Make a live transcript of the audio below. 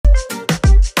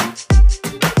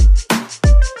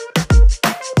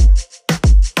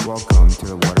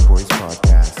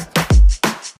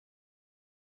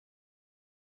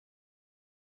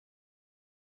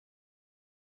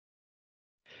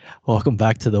Welcome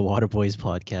back to the Water Boys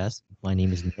podcast. My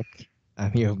name is Nick.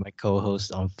 I'm here with my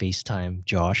co-host on FaceTime,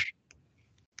 Josh.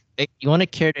 You want to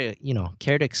care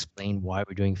to explain why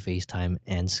we're doing FaceTime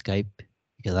and Skype?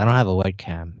 Because I don't have a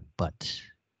webcam, but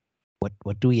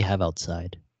what do we have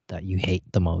outside that you hate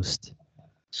the most?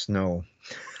 Snow.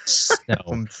 Snow.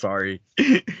 I'm sorry.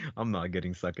 I'm not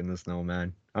getting stuck in the snow,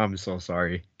 man. I'm so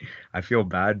sorry. I feel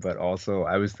bad, but also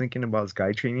I was thinking about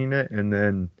sky training it, and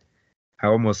then I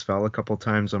almost fell a couple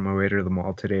times on my way to the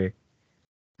mall today,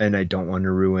 and I don't want to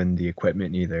ruin the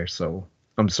equipment either. So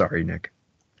I'm sorry, Nick.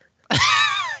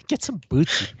 Get some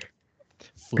boots, you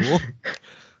fool.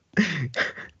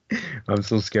 I'm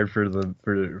so scared for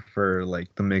for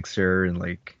like the mixer and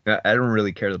like I don't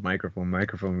really care the microphone.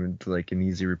 Microphone is like an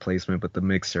easy replacement, but the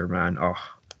mixer, man, oh,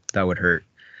 that would hurt.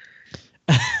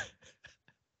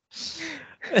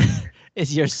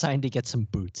 It's your sign to get some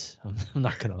boots. I'm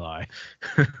not gonna lie.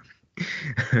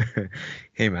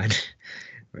 Hey man,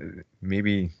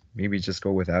 maybe just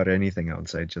go without anything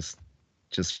outside.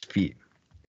 Just feet.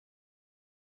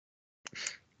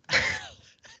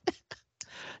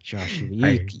 Josh,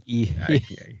 I I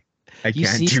I you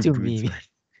can't cease do to boots, me.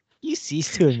 You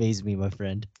cease to amaze me, my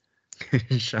friend.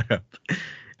 man. Shut up.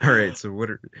 All right, so what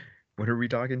are we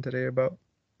talking today about?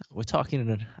 We're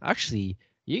talking actually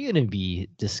you're going to be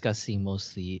discussing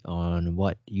mostly on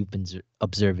what you've been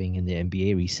observing in the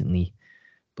NBA recently,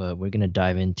 but we're going to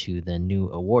dive into the new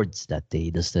awards that they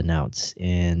just announced.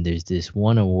 And there's this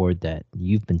one award that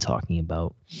you've been talking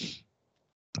about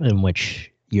in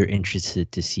which you're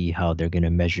interested to see how they're going to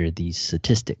measure these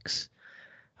statistics.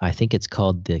 I think it's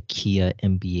called the Kia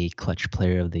NBA Clutch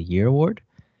Player of the Year award,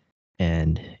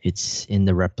 and it's in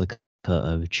the replica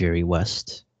of Jerry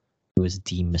West, who was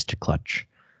deemed Mr. Clutch.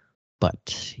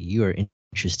 But you are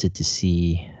interested to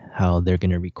see how they're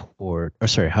going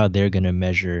to how they're going to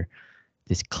measure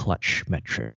this clutch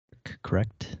metric,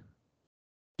 correct?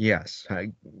 Yes,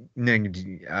 Nick,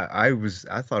 I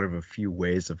thought of a few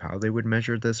ways of how they would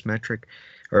measure this metric,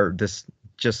 or this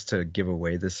just to give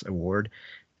away this award,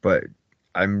 but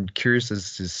I'm curious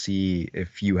as to see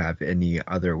if you have any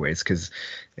other ways, because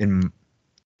in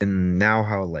now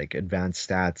how like advanced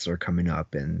stats are coming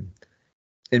up, and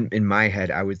in my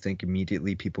head, I would think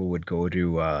immediately people would go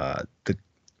to the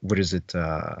what is it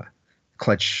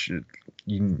clutch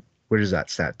you what is that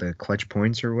stat, the clutch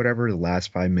points or whatever, the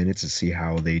last 5 minutes to see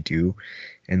how they do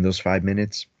in those 5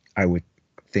 minutes. I would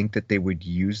think that they would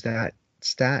use that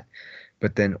stat,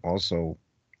 but then also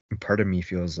part of me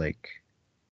feels like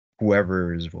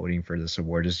whoever is voting for this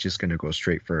award is just going to go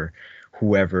straight for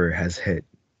whoever has hit,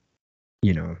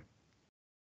 you know,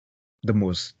 the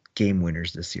most game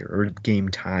winners this year or game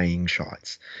tying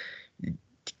shots.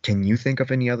 Can you think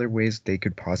of any other ways they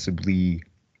could possibly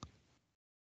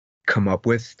come up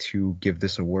with to give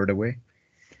this award away?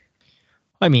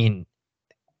 I mean,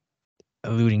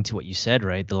 alluding to what you said,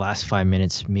 right? The last 5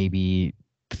 minutes, maybe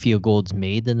field goals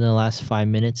made in the last 5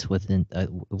 minutes within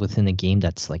a game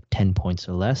that's like 10 points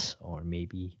or less, or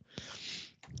maybe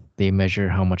they measure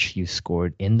how much you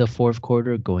scored in the fourth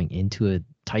quarter going into a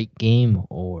tight game,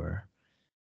 or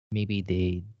maybe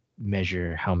they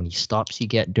measure how many stops you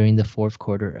get during the fourth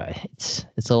quarter.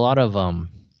 It's a lot of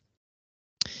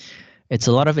it's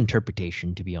a lot of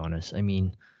interpretation, to be honest. I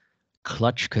mean,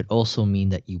 clutch could also mean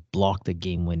that you blocked the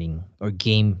game winning or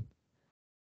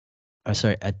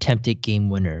attempted game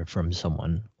winner from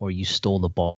someone, or you stole the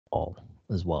ball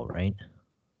as well, right?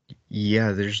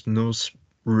 Yeah, there's no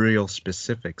real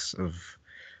specifics of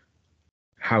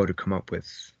how to come up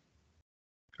with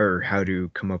how to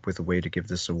come up with a way to give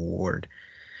this award.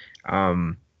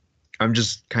 Um, I'm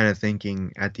just kind of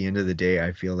thinking at the end of the day,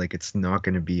 I feel like it's not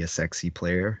going to be a sexy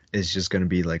player. It's just going to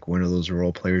be like one of those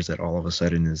role players that all of a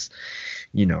sudden is,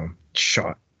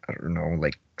 shot, I don't know,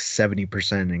 like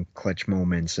 70% in clutch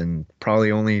moments and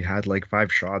probably only had like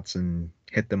 5 shots and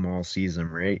hit them all season,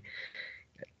 right?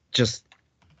 Just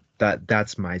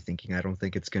that's my thinking. I don't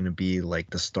think it's going to be like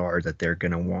the star that they're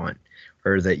going to want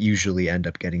or that usually end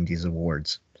up getting these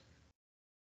awards.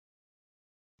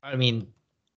 I mean,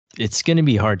 it's going to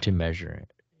be hard to measure.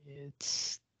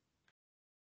 It's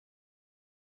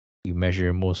you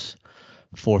measure most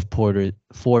fourth quarter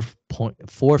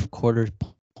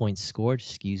points scored.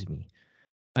 Excuse me.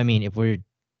 I mean, if we're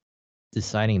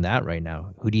deciding that right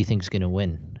now, who do you think is going to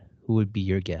win? Who would be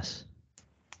your guess?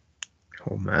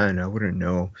 Oh man, I wouldn't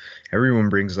know. Everyone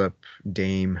brings up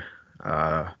Dame.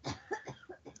 You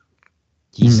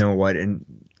He's know what? And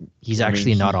he's I mean,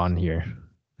 actually not on here.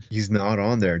 he's not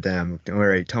on there. Damn. All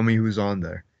right, tell me who's on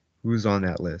there. Who's on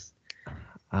that list?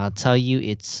 I'll tell you,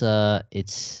 it's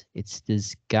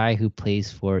this guy who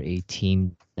plays for a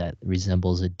team that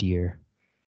resembles a deer.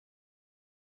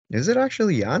 Is it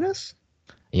actually Giannis?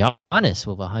 Giannis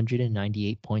with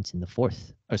 198 points in the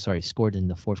scored in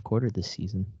the fourth quarter this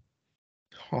season.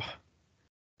 Oh,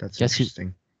 that's Guess who?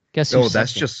 interesting. Guess Oh, who's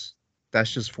second?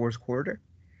 that's just fourth quarter?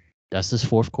 That's this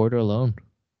fourth quarter alone.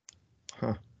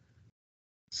 Huh.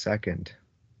 Second.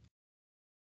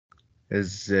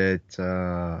 Is it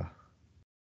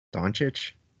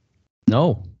Doncic?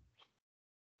 No,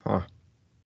 Huh.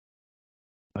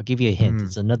 I'll give you a hint.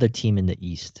 It's another team in the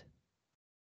East.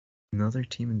 Another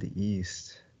team in the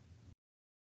East.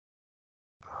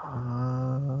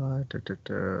 Not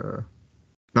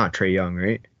Trae Young,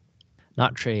 right?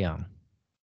 Not Trae Young.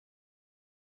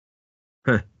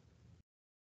 Huh.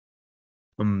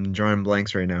 I'm drawing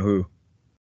blanks right now. Who?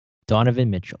 Donovan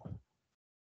Mitchell.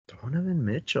 Donovan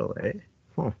Mitchell, eh?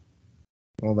 Huh.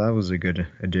 Well, that was a good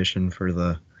addition for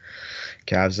the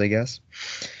Cavs, I guess.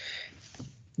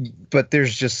 But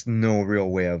there's just no real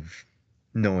way of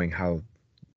knowing how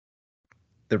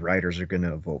the writers are going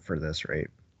to vote for this, right?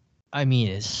 I mean,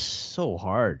 it's so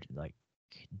hard, like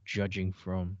judging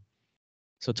from.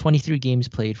 So 23 games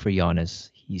played for Giannis.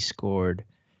 He scored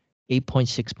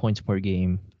 8.6 points per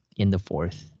game in the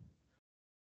fourth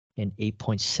in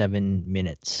 8.7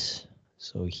 minutes.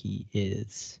 So he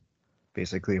is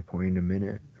Basically a point a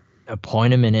minute. a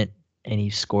point a minute, and he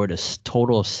scored a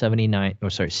total of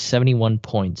 71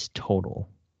 points total.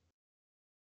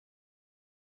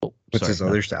 Oh, What's sorry, his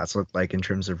other stats look like in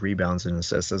terms of rebounds and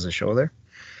assists as a show there?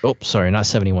 Oh, sorry, not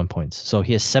 71 points. So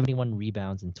he has 71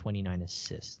 rebounds and 29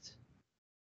 assists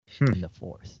in the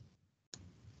fourth.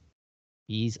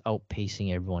 He's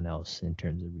outpacing everyone else in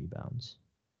terms of rebounds.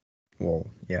 Well,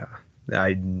 yeah,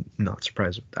 I'm not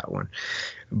surprised with that one,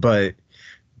 but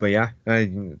yeah,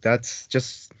 that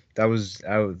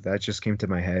just came to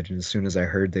my head, and as soon as I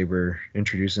heard they were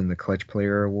introducing the Clutch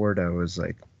Player Award, I was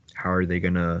like, how are they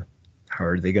gonna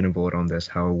vote on this?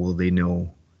 How will they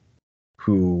know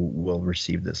who will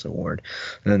receive this award?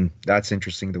 And that's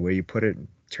interesting the way you put it in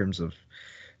terms of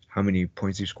how many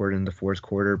points you scored in the fourth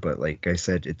quarter, but like I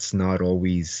said, it's not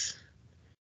always,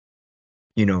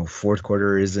 fourth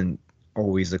quarter isn't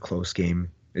always a close game.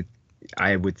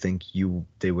 I would think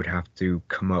they would have to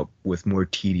come up with more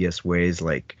tedious ways,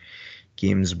 like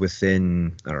games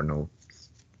within, I don't know,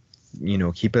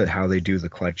 keep it how they do the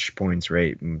clutch points,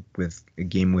 right? With a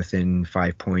game within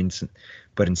 5 points,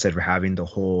 but instead of having the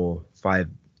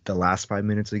last 5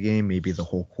 minutes of the game, maybe the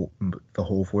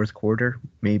whole fourth quarter,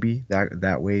 maybe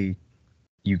that way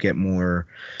you get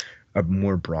a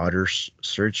more broader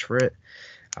search for it.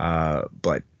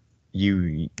 But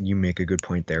you make a good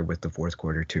point there with the fourth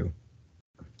quarter too.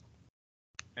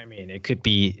 I mean, it could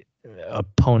be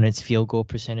opponent's field goal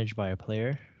percentage by a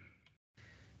player.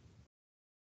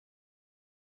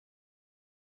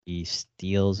 He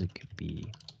steals. It could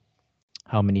be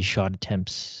how many shot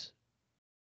attempts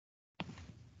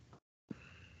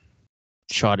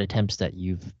that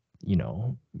you've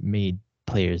made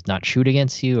players not shoot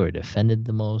against you or defended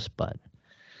the most. But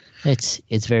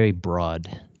it's very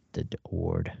broad, the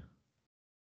award.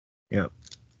 Yeah.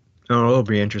 Oh, it'll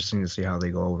be interesting to see how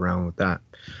they go around with that.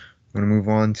 I'm going to move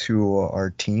on to our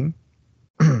team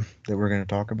that we're going to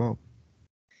talk about.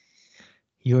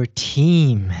 Your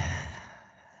team.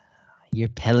 Your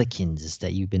Pelicans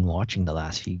that you've been watching the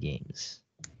last few games.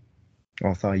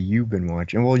 I thought you've been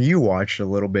watching. Well, you watched a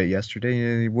little bit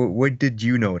yesterday. What did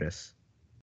you notice?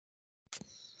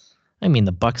 I mean,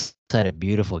 the Bucks had a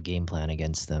beautiful game plan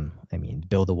against them. I mean,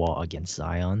 build a wall against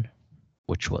Zion,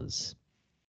 which was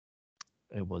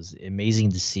amazing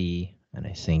to see. And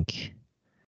I think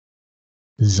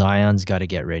Zion's got to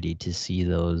get ready to see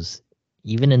those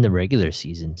even in the regular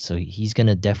season. So he's going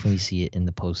to definitely see it in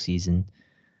the postseason.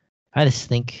 I just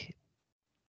think,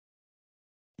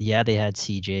 yeah, they had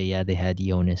CJ, yeah, they had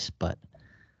Jonas, but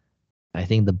I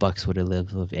think the Bucks would have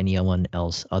lived with anyone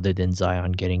else other than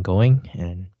Zion getting going.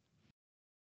 And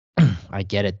I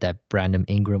get it that Brandon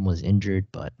Ingram was injured,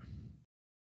 but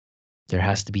there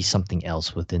has to be something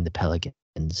else within the Pelicans.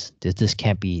 This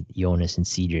can't be Jonas and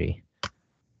CJ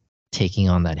taking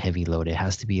on that heavy load. It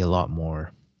has to be a lot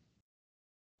more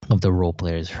of the role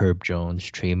players: Herb Jones,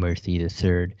 Trey Murphy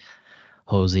III,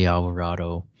 Jose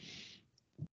Alvarado.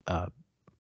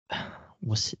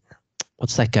 What's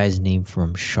that guy's name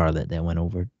from Charlotte that went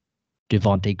over?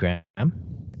 Devontae Graham.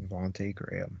 Devontae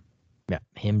Graham. Yeah,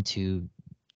 him too.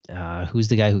 Who's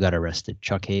the guy who got arrested?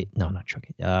 Chuck Hayes? No, not Chuck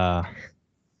Hayes.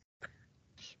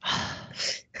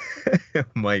 Oh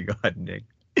my God, Nick.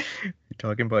 You're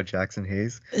talking about Jackson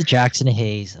Hayes? Jackson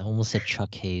Hayes. I almost said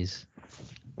Chuck Hayes.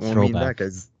 Well, Throwback. I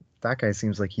mean, that guy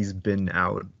seems like he's been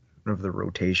out of the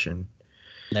rotation.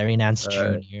 Larry Nance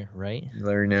Jr., right?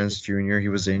 Larry Nance Jr. He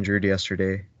was injured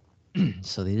yesterday.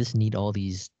 So they just need all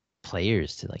these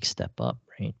players to like step up,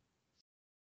 right?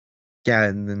 Yeah,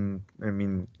 and then I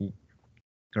mean, I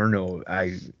don't know.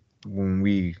 When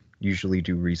we usually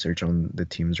do research on the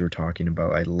teams we're talking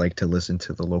about, I like to listen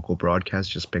to the local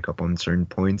broadcast, just pick up on certain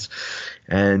points,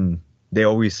 and they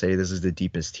always say this is the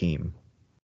deepest team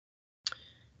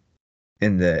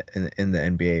in the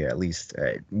NBA. At least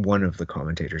one of the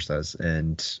commentators does,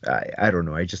 and I don't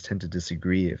know. I just tend to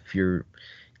disagree. If you're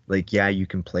like, yeah, you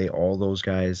can play all those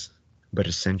guys, but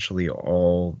essentially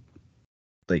all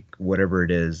like whatever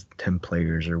it is, 10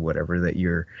 players or whatever that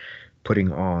you're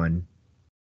putting on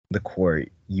the court,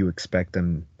 you expect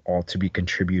them all to be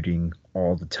contributing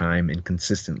all the time and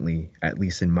consistently, at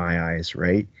least in my eyes,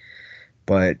 right?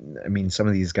 But I mean, some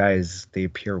of these guys, they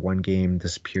appear one game,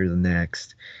 disappear the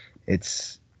next.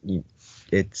 It's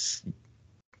it's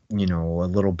a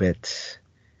little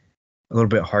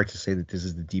bit hard to say that this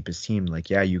is the deepest team. Like,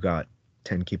 yeah, you got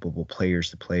 10 capable players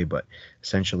to play, but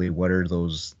essentially, what are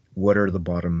the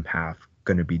bottom half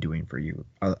going to be doing for you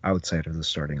outside of the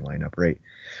starting lineup, right?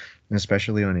 And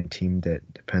especially on a team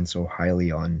that depends so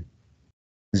highly on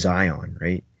Zion,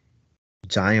 right?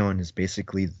 Zion is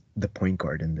basically the point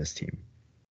guard in this team.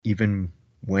 Even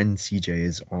when CJ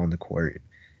is on the court,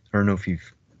 I don't know if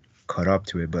you've caught up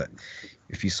to it, but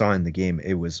if you saw in the game,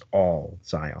 it was all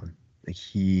Zion. Like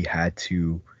he had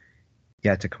to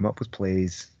come up with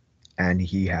plays, and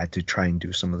he had to try and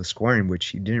do some of the scoring, which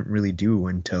he didn't really do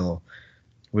until,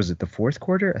 was it the fourth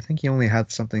quarter? I think he only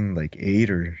had something like 8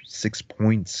 or 6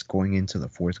 points going into the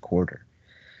fourth quarter,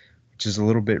 which is a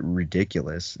little bit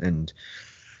ridiculous. And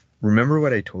remember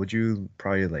what I told you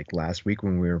probably like last week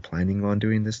when we were planning on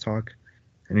doing this talk?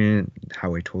 I mean,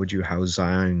 how I told you how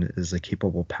Zion is a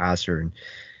capable passer, and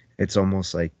it's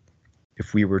almost like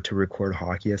if we were to record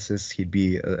hockey assists, he'd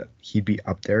be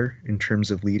up there in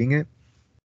terms of leading it.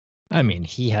 I mean,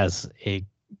 he has a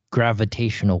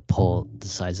gravitational pull the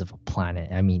size of a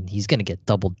planet. I mean, he's gonna get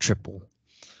double, triple.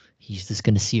 He's just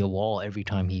gonna see a wall every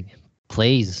time he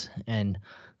plays. And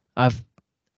I've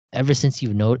ever since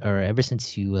you noted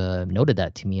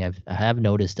that to me, I have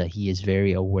noticed that he is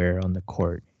very aware on the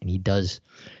court, and he does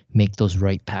make those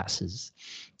right passes.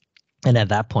 And at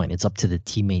that point, it's up to the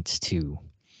teammates to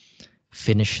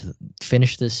finish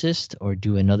finish the assist or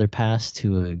do another pass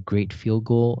to a great field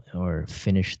goal or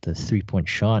finish the 3-point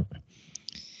shot.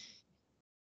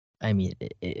 I mean,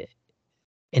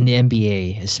 in the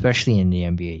NBA, especially in the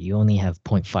NBA, you only have zero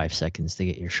point 0.5 seconds to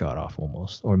get your shot off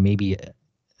almost, or maybe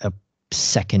a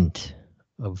second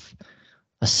of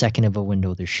a second of a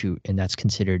window to shoot, and that's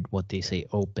considered what they say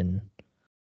open.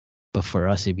 But for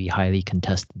us, it'd be highly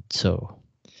contested. So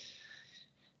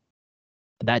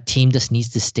that team just needs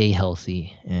to stay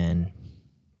healthy, and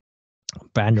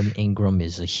Brandon Ingram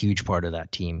is a huge part of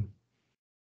that team.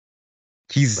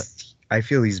 I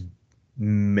feel he's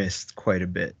missed quite a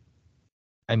bit.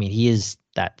 I mean, he is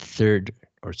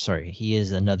he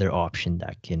is another option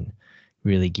that can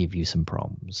really give you some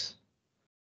problems.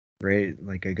 Right?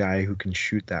 Like a guy who can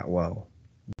shoot that well.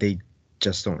 They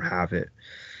just don't have it.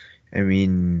 I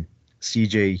mean,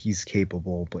 CJ, he's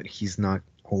capable, but he's not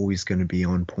always going to be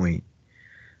on point.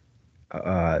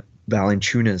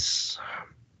 Valanciunas,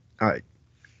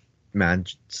 man,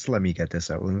 just let me get this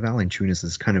out. Valanciunas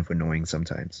is kind of annoying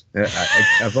sometimes.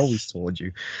 I've always told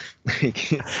you.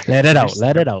 Like, let it out.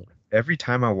 Let it out. Every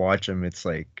time I watch him, it's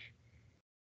like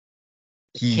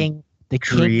he the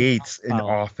creates an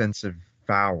offensive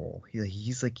foul.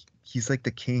 He's like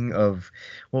the king of,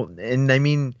 well, and I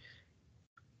mean,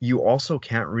 you also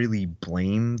can't really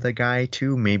blame the guy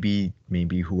too. Maybe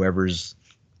whoever's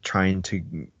trying to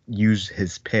use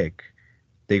his pick,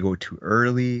 they go too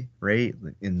early, right?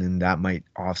 And then that might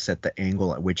offset the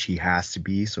angle at which he has to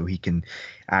be so he can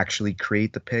actually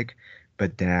create the pick.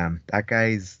 But damn, that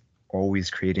guy's always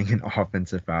creating an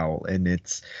offensive foul, and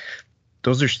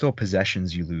those are still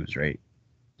possessions you lose, right?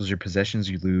 Those are possessions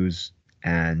you lose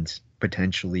and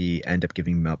potentially end up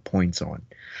giving up points on.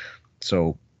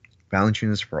 So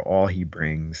Valanciunas, for all he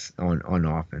brings on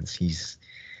offense,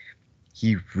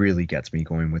 he really gets me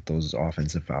going with those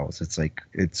offensive fouls. It's like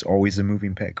it's always a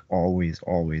moving pick, always,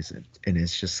 and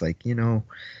it's just like,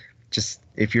 just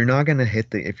if you're not gonna get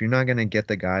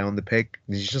the guy on the pick,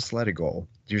 just let it go.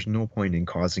 There's no point in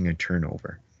causing a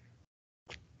turnover.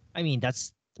 I mean,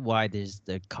 that's why there's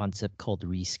the concept called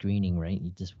rescreening, right?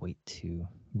 You just wait to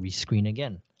rescreen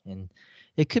again, and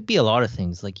it could be a lot of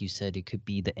things. Like you said, it could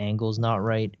be the angle's not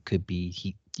right. It could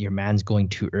be your man's going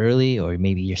too early, or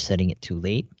maybe you're setting it too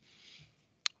late.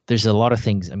 There's a lot of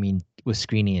things. I mean, with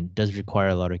screening, it does require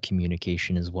a lot of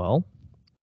communication as well.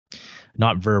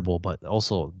 Not verbal, but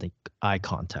also like eye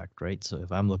contact, right? So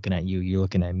if I'm looking at you, you're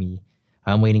looking at me.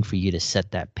 I'm waiting for you to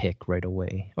set that pick right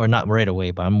away, or not right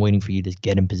away, but I'm waiting for you to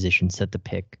get in position, set the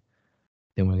pick.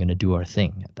 Then we're gonna do our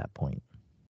thing at that point.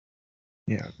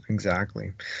 Yeah,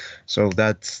 exactly. So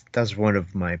that's one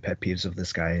of my pet peeves of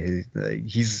this guy.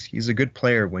 He's a good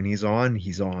player when he's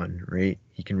on, right?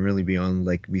 He can really be on,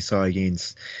 like we saw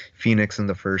against Phoenix in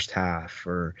the first half,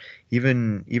 or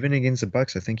even against the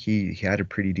Bucks. I think he had a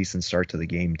pretty decent start to the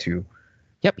game too.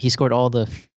 Yep, he scored all the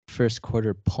first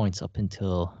quarter points up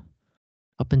until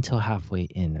halfway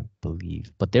in, I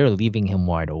believe. But they're leaving him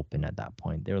wide open at that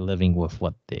point. They're living with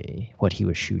what he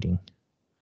was shooting.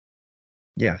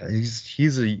 Yeah,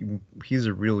 he's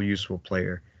a real useful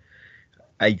player.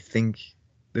 I think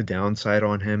the downside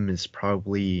on him is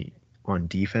probably on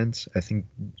defense. I think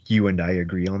you and I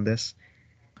agree on this.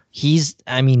 He's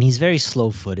very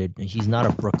slow-footed. He's not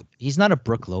a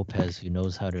Brook Lopez who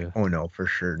knows how to. Oh no, for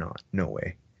sure not. No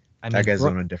way. I That mean, guy's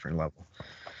on a different level.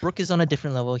 Brook is on a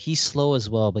different level. He's slow as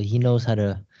well, but he knows how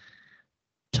to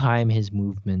time his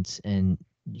movements, and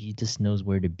he just knows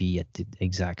where to be at the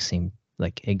exact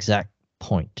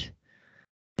point.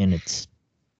 And it's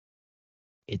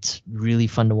really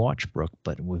fun to watch Brook,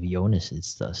 but with Jonas,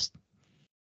 it's just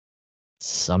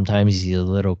sometimes he's a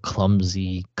little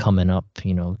clumsy coming up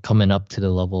to the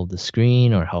level of the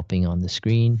screen or helping on the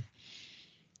screen.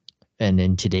 And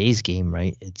in today's game,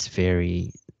 right, it's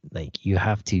very like you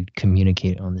have to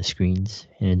communicate on the screens,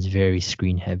 and it's very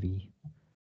screen heavy.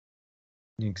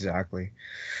 Exactly.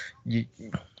 You,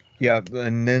 yeah,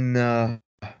 and then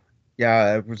yeah,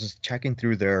 I was just checking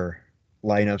through their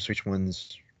lineups, which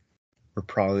ones were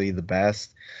probably the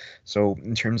best. So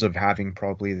in terms of having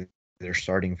probably their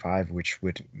starting five, which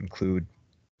would include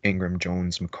Ingram,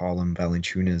 Jones, McCollum,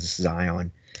 Valanciunas,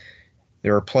 Zion,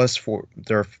 they're plus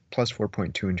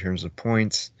 4.2 in terms of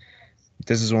points.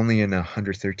 This is only in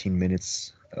 113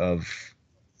 minutes of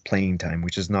playing time,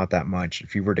 which is not that much.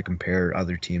 If you were to compare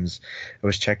other teams, I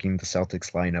was checking the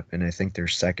Celtics lineup, and I think their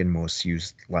second most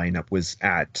used lineup was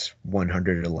at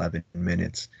 111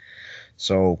 minutes.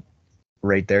 So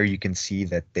right there, you can see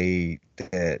that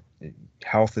that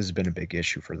health has been a big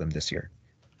issue for them this year,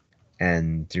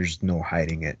 and there's no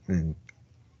hiding it. In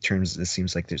terms, it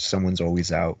seems like there's someone's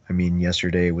always out. I mean,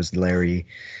 yesterday was Larry.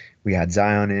 We had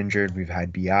Zion injured, we've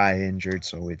had BI injured,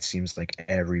 so it seems like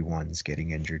everyone's getting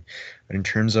injured. But in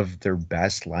terms of their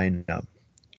best lineup,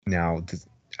 now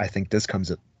I think this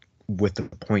comes up with the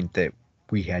point that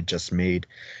we had just made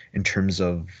in terms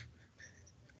of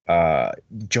uh,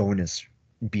 Jonas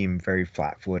being very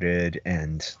flat-footed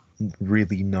and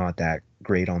really not that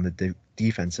great on the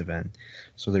defensive end.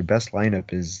 So their best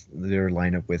lineup is their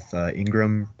lineup with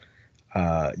Ingram,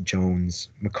 Jones,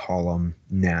 McCollum,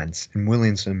 Nance, and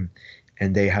Williamson,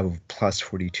 and they have plus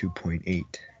 42.8.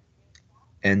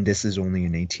 And this is only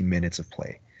in 18 minutes of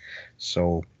play.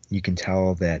 So you can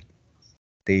tell that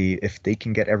if they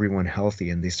can get everyone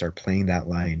healthy and they start playing that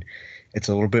line, it's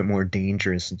a little bit more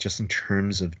dangerous just in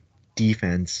terms of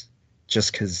defense,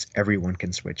 just because everyone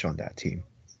can switch on that team.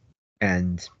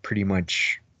 And pretty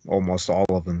much almost all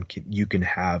of them, you can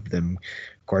have them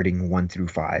guarding 1 through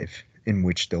 5, in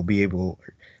which they'll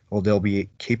be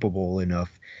capable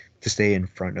enough to stay in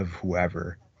front of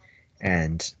whoever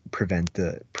and prevent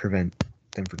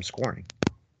them from scoring.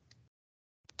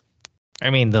 I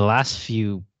mean, the last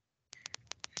few.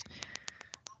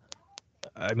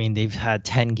 I mean, they've had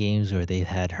 10 games where they've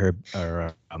had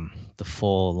the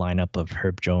full lineup of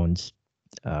Herb Jones,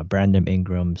 Brandon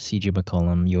Ingram, CJ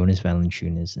McCollum, Jonas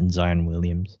Valanciunas, and Zion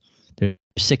Williams. They're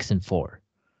 6-4.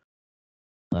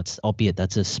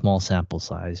 That's a small sample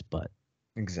size, but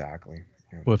Exactly.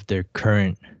 Yeah. with their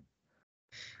current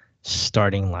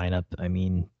starting lineup, I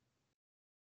mean,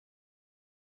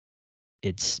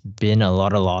 it's been a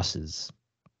lot of losses.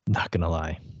 Not gonna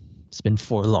lie, it's been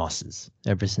 4 losses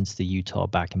ever since the Utah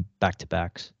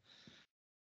back-to-backs.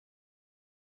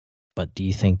 But do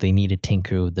you think they need to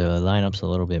tinker with the lineups a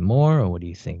little bit more, or what do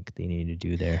you think they need to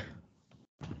do there?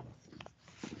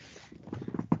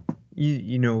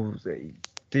 You know,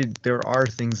 there are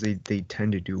things they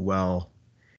tend to do well.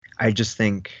 I just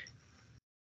think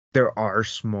there are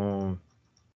small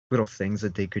little things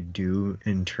that they could do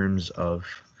in terms of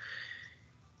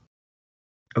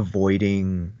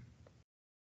avoiding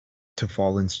to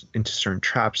fall into certain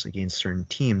traps against certain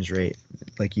teams, right?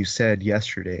 Like you said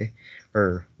yesterday,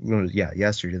 or well, yeah,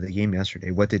 yesterday, the game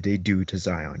yesterday. What did they do to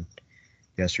Zion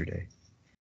yesterday?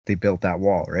 They built that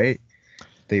wall, right?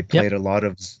 They Yep. played a lot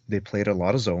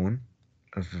of zone,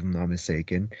 if I'm not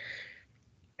mistaken,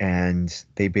 and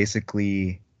they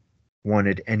basically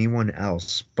wanted anyone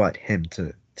else but him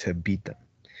to beat them.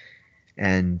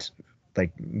 And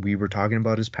like we were talking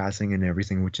about his passing and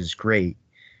everything, which is great,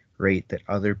 right? That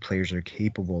other players are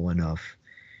capable enough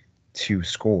to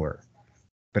score.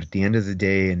 But at the end of the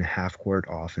day, in a half court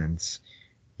offense,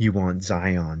 you want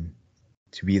Zion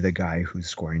to be the guy who's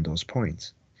scoring those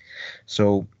points.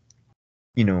 So,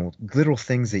 little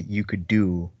things that you could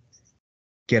do,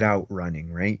 get out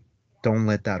running, right? Don't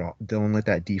let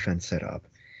that defense set up.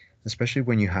 Especially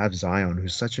when you have Zion,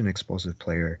 who's such an explosive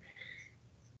player.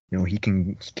 He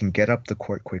can get up the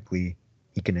court quickly.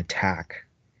 He can attack.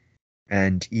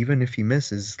 And even if he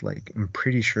misses, like I'm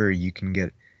pretty sure you can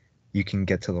get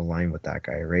to the line with that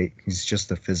guy, right? He's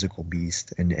just a physical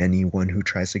beast, and anyone who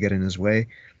tries to get in his way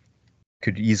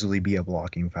could easily be a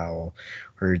blocking foul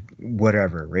or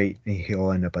whatever, right?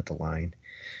 He'll end up at the line.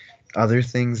 Other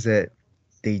things that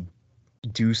they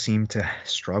do seem to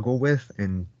struggle with,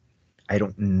 and I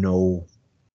don't know,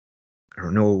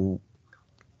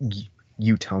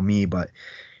 you tell me, but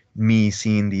me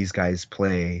seeing these guys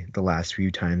play the last few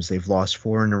times, they've lost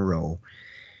 4 in a row.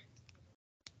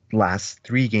 Last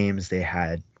 3 games, they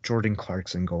had Jordan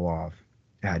Clarkson go off,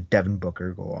 had Devin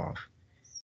Booker go off,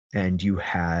 and you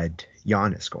had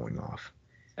Giannis going off.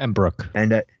 And Brooke.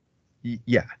 And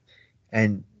yeah,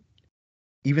 and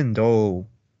even though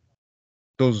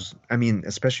those, I mean,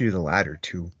 especially the latter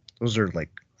two, those are like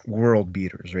world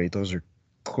beaters, right? Those are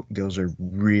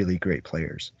really great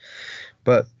players.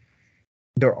 But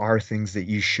there are things that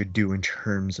you should do in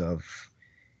terms of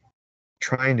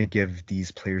trying to give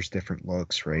these players different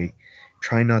looks, right?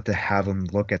 Try not to have them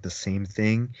look at the same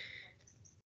thing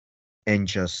and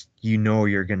just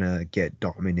you're gonna get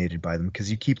dominated by them because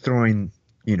you keep throwing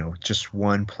just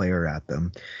one player at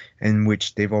them, in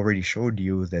which they've already showed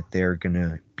you that they're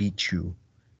gonna beat you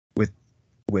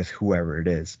with whoever it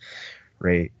is,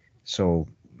 right? So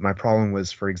my problem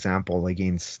was, for example,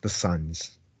 against the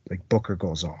Suns, like Booker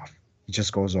goes off, he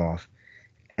just goes off,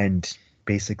 and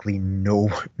basically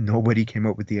nobody came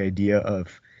up with the idea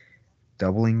of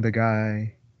doubling the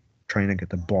guy, trying to get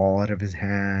the ball out of his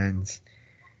hands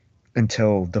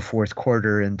until the fourth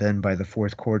quarter, and then by the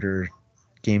fourth quarter,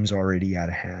 game's already out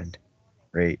of hand,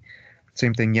 right?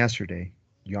 Same thing yesterday.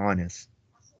 Giannis,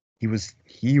 he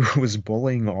was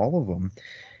bullying all of them,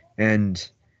 and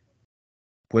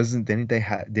wasn't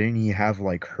didn't he have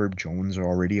like Herb Jones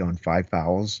already on 5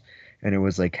 fouls, and it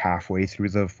was like halfway through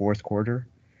the fourth quarter.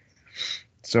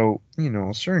 So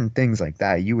certain things like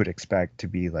that you would expect to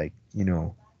be like we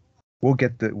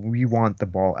want the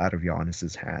ball out of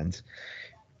Giannis's hands,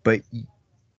 but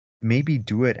maybe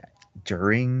do it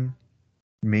during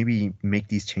maybe make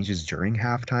these changes during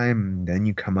halftime, and then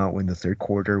you come out in the third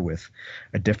quarter with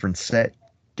a different set,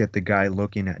 get the guy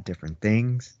looking at different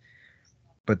things.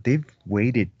 But they've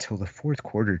waited till the fourth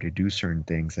quarter to do certain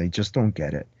things. I just don't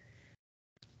get it.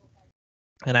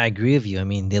 And I agree with you. I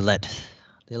mean, they let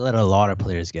a lot of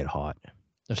players get hot.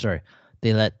 Oh, sorry,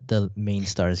 they let the main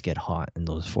stars get hot in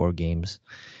those 4 games.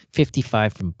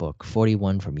 55 from Book,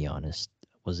 41 from Giannis.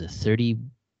 Was it 30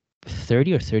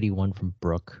 or 31 from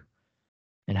Brooke?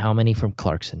 And how many from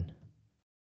Clarkson?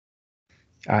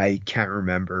 I can't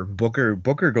remember. Booker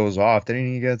goes off.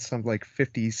 Didn't he get some like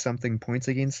 50 something points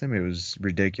against him? It was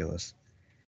ridiculous.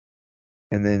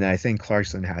 And then I think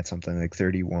Clarkson had something like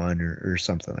 31 or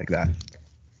something like that.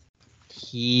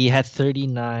 He had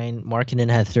 39. Markkanen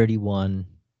had 31.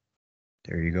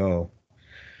 There you go.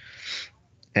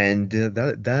 And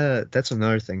that's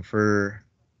another thing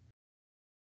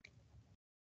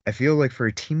I feel like for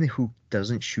a team who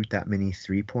doesn't shoot that many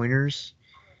 3-pointers,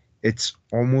 it's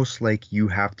almost like you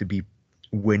have to be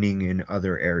winning in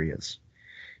other areas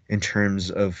in terms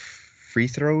of free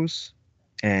throws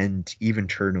and even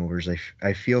turnovers.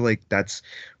 I feel like that's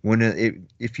one of it.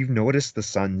 If you've noticed the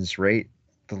Suns, right,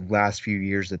 the last few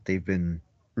years that they've been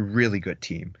a really good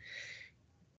team,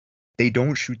 they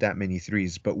don't shoot that many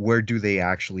threes, but where do they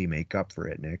actually make up for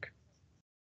it, Nick?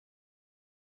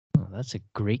 Oh, that's a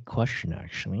great question,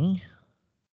 actually.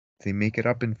 They make it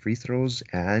up in free throws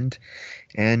and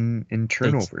in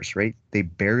turnovers, right? They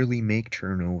barely make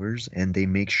turnovers, and they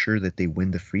make sure that they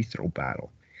win the free throw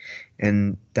battle.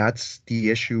 And that's the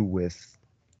issue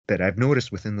that I've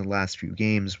noticed within the last few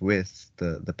games with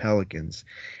the Pelicans,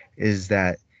 is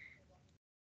that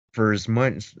for as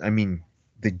much, I mean,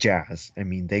 the Jazz, I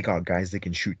mean, they got guys that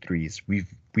can shoot threes. We've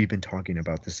been talking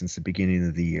about this since the beginning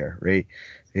of the year, right?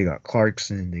 They got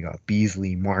Clarkson, they got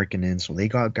Beasley, Markkanen, so they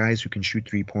got guys who can shoot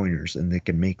 3-pointers and they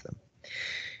can make them.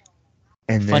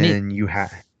 And then you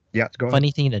have, yeah, go ahead. Funny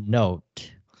thing to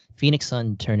note, Phoenix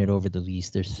Sun turned it over the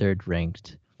least. They're third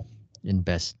ranked in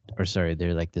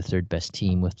they're like the third best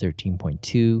team with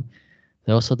 13.2.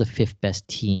 They're also the fifth best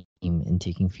team in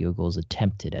taking field goals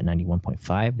attempted at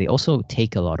 91.5. They also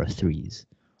take a lot of threes.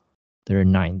 They're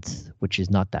ninth, which is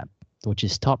not that, which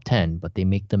is top 10, but they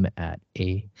make them at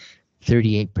a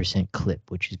 38%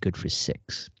 clip, which is good for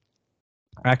 6.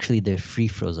 Actually, their free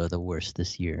throws are the worst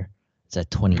this year. It's at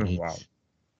 28. Wow.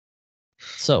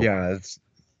 So Yeah, it's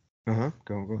go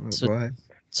ahead.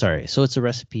 sorry. So it's a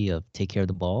recipe of take care of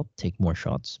the ball, take more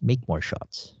shots, make more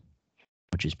shots,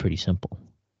 which is pretty simple.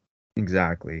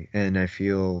 Exactly. And I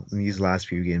feel in these last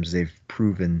few games they've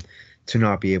proven to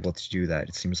not be able to do that.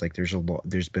 It seems like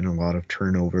there's been a lot of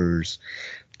turnovers.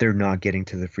 They're not getting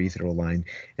to the free throw line.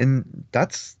 And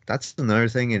that's another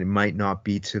thing, and it might not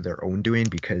be to their own doing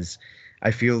because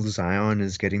I feel Zion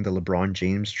is getting the LeBron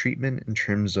James treatment in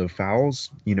terms of fouls.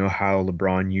 You know how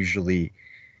LeBron usually,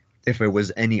 if it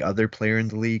was any other player in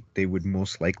the league, they would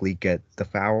most likely get the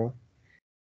foul,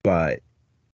 but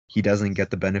he doesn't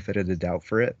get the benefit of the doubt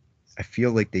for it. I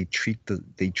feel like they treat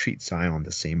Zion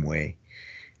the same way,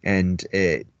 and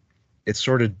it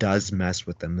sort of does mess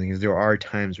with them because there are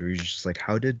times where you're just like,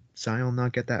 how did Zion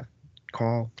not get that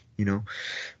call? You know,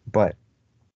 but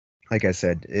like I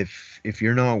said, if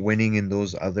you're not winning in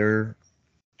those other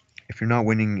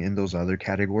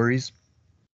categories,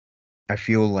 I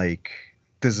feel like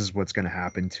this is what's going to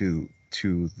happen to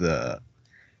the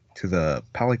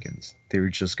Pelicans. They're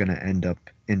just going to end up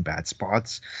in bad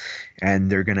spots and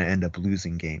they're going to end up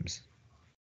losing games.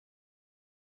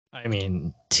 I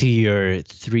mean, to your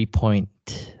 3-point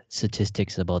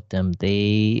statistics about them,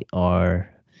 they are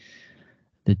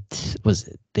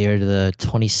they're the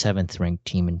 27th ranked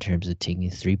team in terms of taking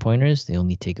 3-pointers. They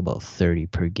only take about 30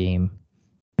 per game,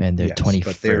 and they're Yes, 21st.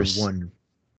 but they're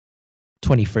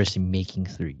 21st in making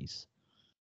threes.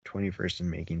 21st in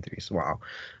making threes. Wow.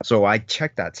 So I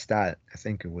checked that stat. I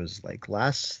think it was like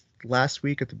last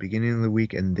week at the beginning of the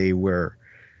week, and they were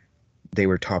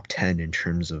top 10 in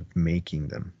terms of making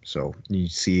them. So you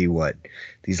see what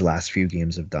these last few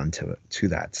games have done to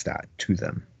that stat to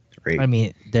them. Right? I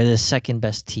mean, they're the second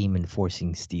best team in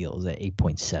forcing steals at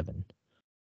 8.7.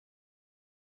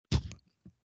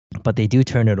 But they do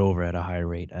turn it over at a higher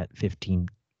rate at 15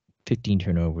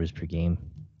 turnovers per game.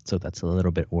 So that's a little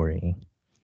bit worrying.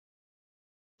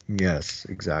 Yes,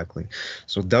 exactly.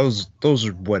 So those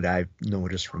are what I've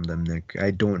noticed from them, Nick.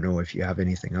 I don't know if you have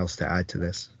anything else to add to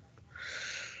this.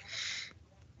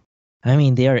 I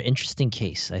mean, they are an interesting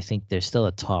case. I think they're still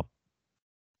a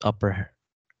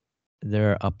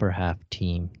they're upper half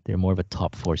team. They're more of a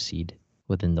top 4 seed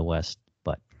within the West.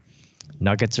 But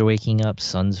Nuggets are waking up.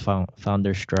 Suns found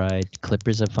their stride.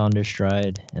 Clippers have found their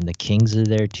stride, and the Kings are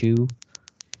there too.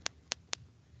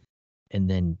 And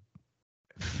then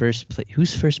first place.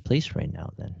 Who's first place right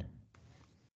now? Then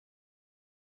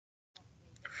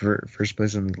For first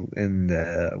place in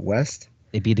the West,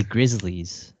 it'd be the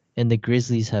Grizzlies, and the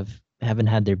Grizzlies haven't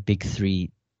had their big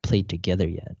three played together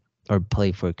yet, or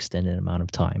play for extended amount of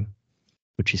time,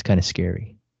 which is kind of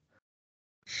scary.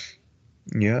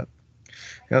 Yeah.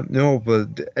 Yep. No,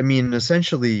 but I mean,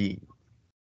 essentially,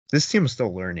 this team is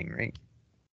still learning, right?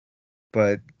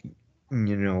 But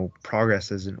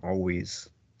progress isn't always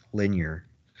linear.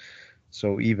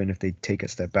 So even if they take a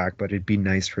step back, but it'd be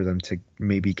nice for them to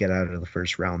maybe get out of the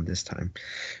first round this time.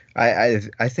 I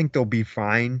think they'll be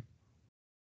fine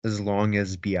as long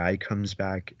as BI comes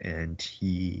back and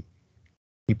he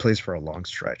plays for a long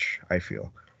stretch. I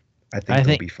feel. I think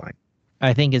they'll be fine.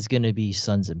 I think it's gonna be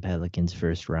Suns and Pelicans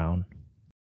first round.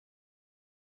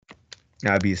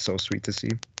 That'd be so sweet to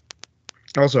see.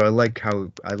 Also, I like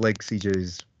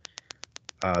CJ's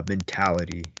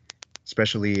mentality,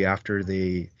 especially after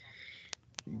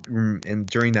and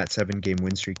during that 7-game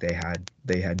win streak they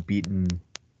had beaten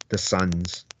the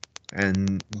Suns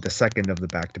and the second of the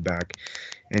back-to-back,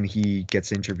 and he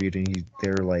gets interviewed and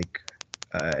they're like,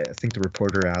 I think the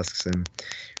reporter asks him,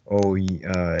 "Oh,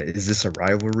 is this a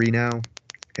rivalry now?"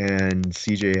 And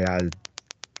CJ had,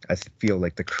 I feel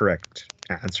like, the correct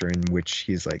answer, in which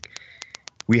he's like,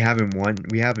 we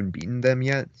haven't beaten them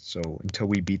yet, so until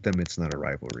we beat them, it's not a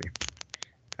rivalry.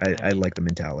 I like the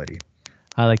mentality.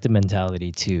 I like the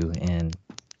mentality too, and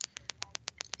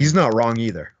he's not wrong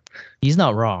either. He's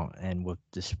not wrong, and with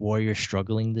this Warriors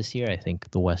struggling this year, I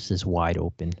think the West is wide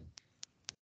open.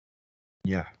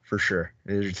 Yeah, for sure.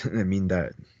 I mean,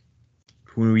 that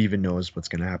who even knows what's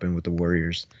going to happen with the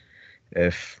Warriors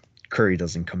if Curry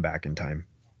doesn't come back in time,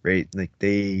 right? Like,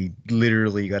 they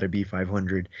literally got to be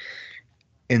 500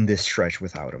 in this stretch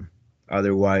without him.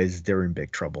 Otherwise, they're in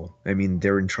big trouble. I mean,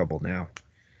 they're in trouble now.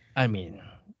 I mean,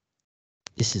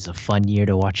 this is a fun year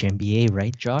to watch NBA,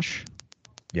 right, Josh?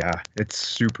 Yeah, it's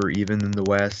super even in the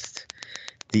West.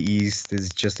 The East is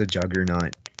just a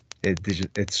juggernaut.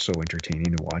 it's so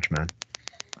entertaining to watch, man.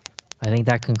 I think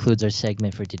that concludes our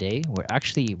segment for today. We're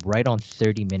actually right on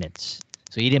 30 minutes.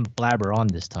 So you didn't blabber on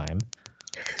this time.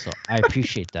 So I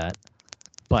appreciate that.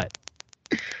 But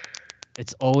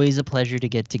it's always a pleasure to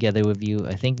get together with you.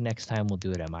 I think next time we'll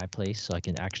do it at my place so I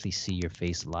can actually see your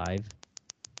face live.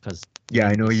 Because Yeah,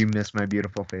 I know you miss my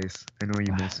beautiful face. I know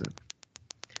you miss it.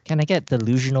 Can I get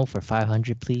delusional for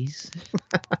 500, please?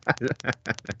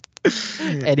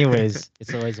 Anyways,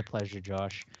 it's always a pleasure,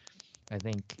 Josh. I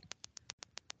think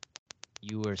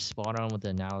you were spot on with the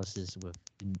analysis with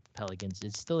Pelicans.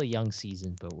 It's still a young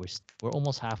season, but we're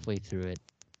almost halfway through it.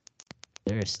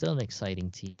 They're still an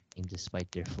exciting team despite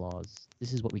their flaws.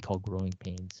 This is what we call growing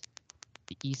pains.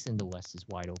 The East and the West is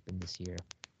wide open this year.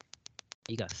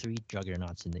 You got 3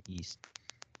 juggernauts in the East.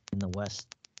 In the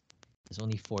West, there's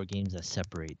only 4 games that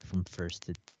separate from 1st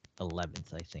to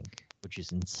 11th, I think, which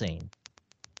is insane.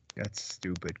 That's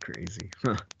stupid crazy.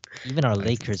 Even our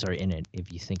Lakers are in it,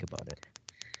 if you think about it.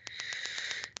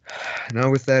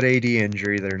 Not with that AD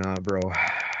injury, they're not, bro.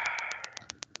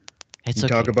 It's you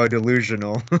okay. Talk about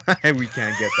delusional. We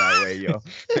can't get that way, yo.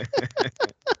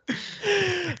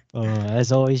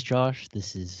 As always, Josh,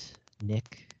 this is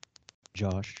Nick,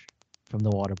 Josh, from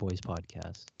the Waterboys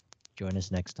podcast. Join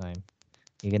us next time.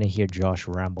 You're going to hear Josh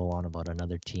ramble on about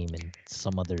another team and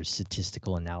some other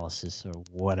statistical analysis or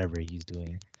whatever he's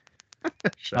doing.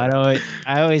 I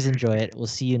always enjoy it. We'll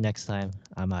see you next time.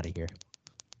 I'm out of here.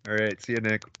 All right. See you,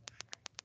 Nick.